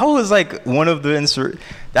brought. That was like one of the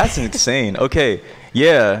That's insane. Okay.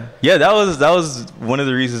 Yeah. That was one of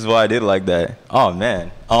the reasons why I did like that. Oh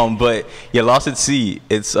man. But yeah, Lost at Sea.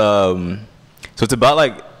 It's so it's about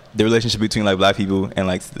like the relationship between like black people and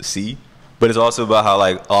like the sea, but it's also about how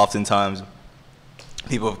like oftentimes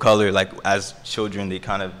people of color, like as children, they're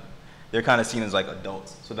kind of seen as like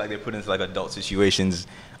adults. So like they're put into like adult situations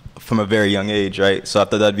from a very young age, right? So I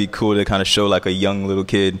thought that'd be cool to kind of show like a young little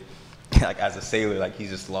kid, like as a sailor, like he's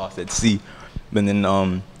just lost at sea. But then,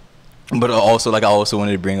 but also like I also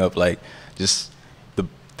wanted to bring up like just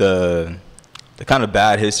the kind of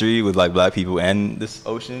bad history with like black people and this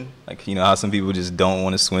ocean, like you know how some people just don't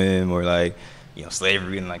want to swim, or like you know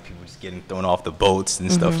slavery and like people just getting thrown off the boats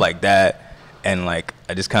and stuff like that. And like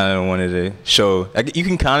I just kind of wanted to show, like you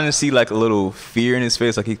can kind of see like a little fear in his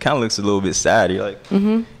face, like he kind of looks a little bit sad. You're like,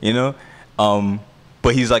 you know,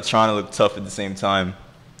 but he's like trying to look tough at the same time.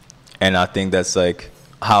 And I think that's like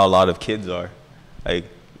how a lot of kids are, like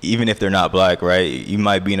even if they're not black, right? You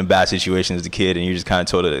might be in a bad situation as a kid, and you're just kind of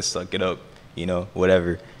told to suck it up, you know,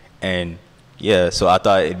 whatever. And yeah, so I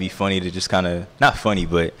thought it'd be funny to just kind of, not funny,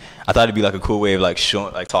 but I thought it'd be like a cool way of like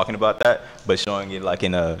showing, like talking about that, but showing it like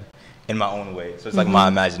in my own way. So it's like my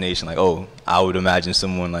imagination, like, oh, I would imagine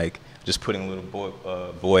someone like just putting a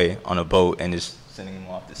little boy on a boat and just sending him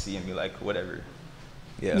off to sea and be like, whatever.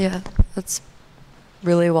 Yeah, that's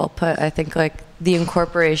really well put. I think like the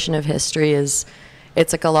incorporation of history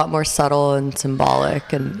it's like a lot more subtle and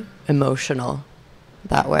symbolic and emotional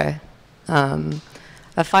that way.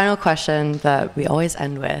 A final question that we always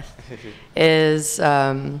end with is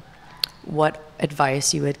what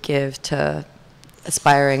advice you would give to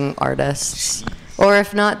aspiring artists, or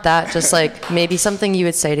if not that, just like maybe something you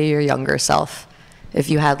would say to your younger self if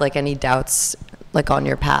you had like any doubts like on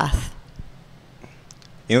your path.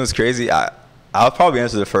 You know what's crazy? I'll probably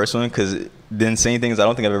answer the first one, because the insane thing is I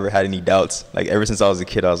don't think I've ever had any doubts. Like ever since I was a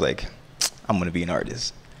kid, I was like, I'm gonna be an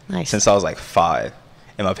artist. Nice. Since I was like 5,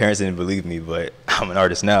 and my parents didn't believe me, but I'm an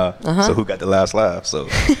artist now. So who got the last laugh? So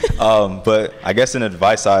but I guess an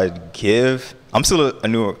advice I'd give, I'm still a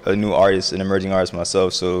new artist, an emerging artist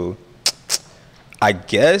myself, so I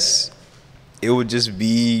guess it would just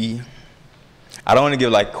be, I don't want to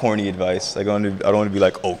give like corny advice. Like I don't want to be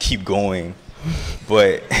like, oh, keep going.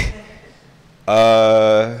 But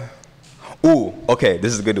okay,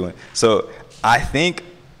 this is a good one. So I think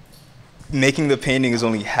making the painting is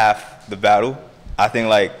only half the battle. I think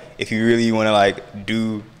like if you really want to like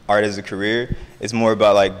do art as a career, it's more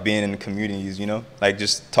about like being in the communities, you know, like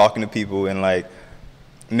just talking to people and like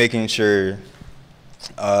making sure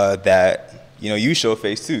that you know you show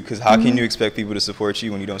face too, because how can you expect people to support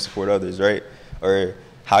you when you don't support others, right? Or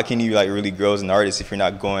how can you like really grow as an artist if you're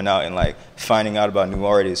not going out and like finding out about new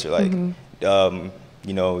artists, or like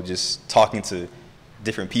you know, just talking to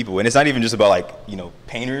different people? And it's not even just about like, you know,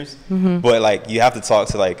 painters, but like you have to talk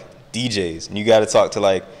to like DJs, and you got to talk to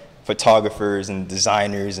like photographers and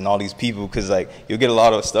designers and all these people, because like you'll get a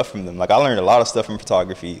lot of stuff from them. Like I learned a lot of stuff from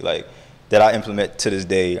photography, like that I implement to this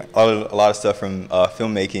day. A lot of stuff from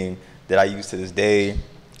filmmaking that I use to this day.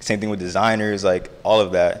 Same thing with designers, like all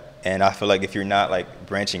of that. And I feel like if you're not like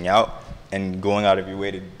branching out and going out of your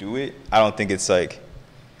way to do it, I don't think it's like,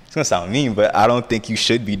 it's gonna sound mean, but I don't think you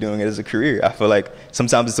should be doing it as a career. I feel like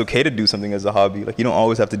sometimes it's okay to do something as a hobby. Like you don't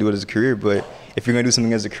always have to do it as a career, but if you're gonna do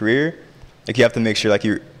something as a career, like you have to make sure like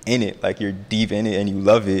you're in it, like you're deep in it and you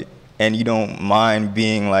love it, and you don't mind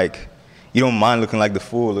being like, you don't mind looking like the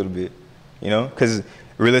fool a little bit, you know? Because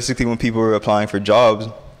realistically, when people are applying for jobs,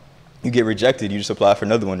 you get rejected, you just apply for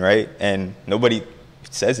another one, right? And nobody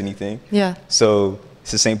says anything. Yeah. So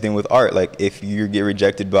it's the same thing with art. Like if you get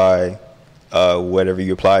rejected by whatever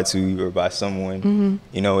you apply to or by someone,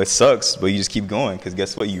 you know, it sucks, but you just keep going, because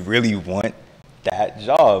guess what? You really want that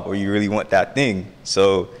job, or you really want that thing.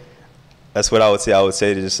 So that's what I would say. I would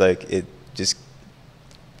say to just like just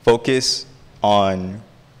focus on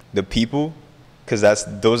the people, because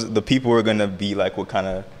the people are gonna be like what kind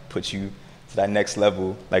of put you to that next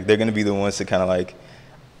level. Like they're gonna be the ones to kind of like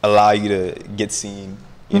allow you to get seen.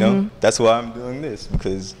 You know, that's why I'm doing this,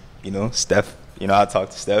 because you know Steph. You know, I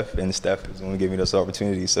talked to Steph, and Steph is going to give me this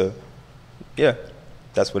opportunity. So, yeah,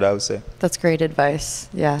 that's what I would say. That's great advice.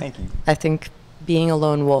 Yeah. Thank you. I think being a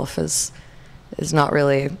lone wolf is not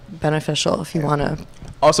really beneficial if you want to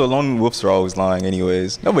Also, lone wolves are always lying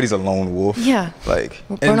anyways. Nobody's a lone wolf. Yeah. Like,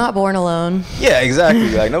 we're not born alone. Yeah,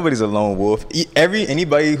 exactly. Like, nobody's a lone wolf.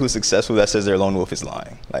 Anybody who's successful that says they're a lone wolf is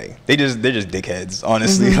lying. Like, they're just dickheads,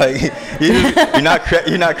 honestly. Mm-hmm. Like,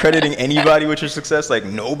 you're not crediting anybody with your success. Like,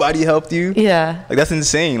 nobody helped you. Yeah. Like, that's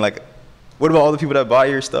insane. Like, what about all the people that buy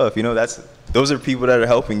your stuff? You know, those are people that are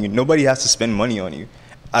helping you. Nobody has to spend money on you.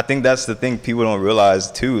 I think that's the thing people don't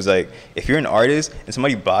realize too, is like, if you're an artist and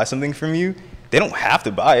somebody buys something from you, they don't have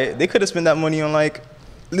to buy it. They could have spent that money on like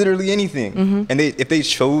literally anything. Mm-hmm. And if they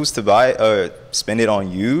chose to buy it or spend it on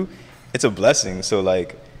you, it's a blessing. So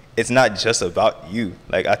like, it's not just about you.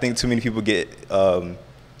 Like, I think too many people get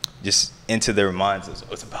just into their minds as,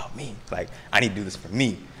 oh, it's about me. Like, I need to do this for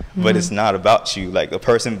me. Mm-hmm. But it's not about you. Like, a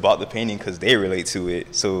person bought the painting because they relate to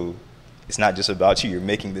it. So it's not just about you. You're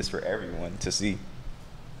making this for everyone to see.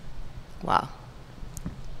 Wow.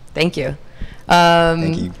 Thank you.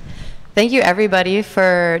 Thank you. Thank you, everybody,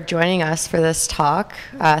 for joining us for this talk.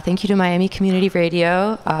 Thank you to Miami Community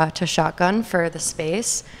Radio, to Shotgun for the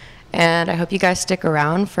space. And I hope you guys stick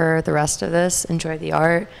around for the rest of this. Enjoy the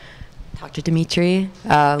art. Talk to Dimithry.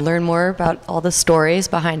 Learn more about all the stories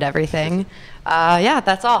behind everything. Yeah,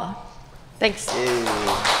 that's all. Thanks. Yay.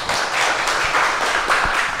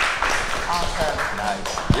 Awesome.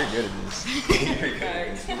 Nice. You're good at this.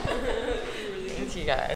 Thanks, you guys.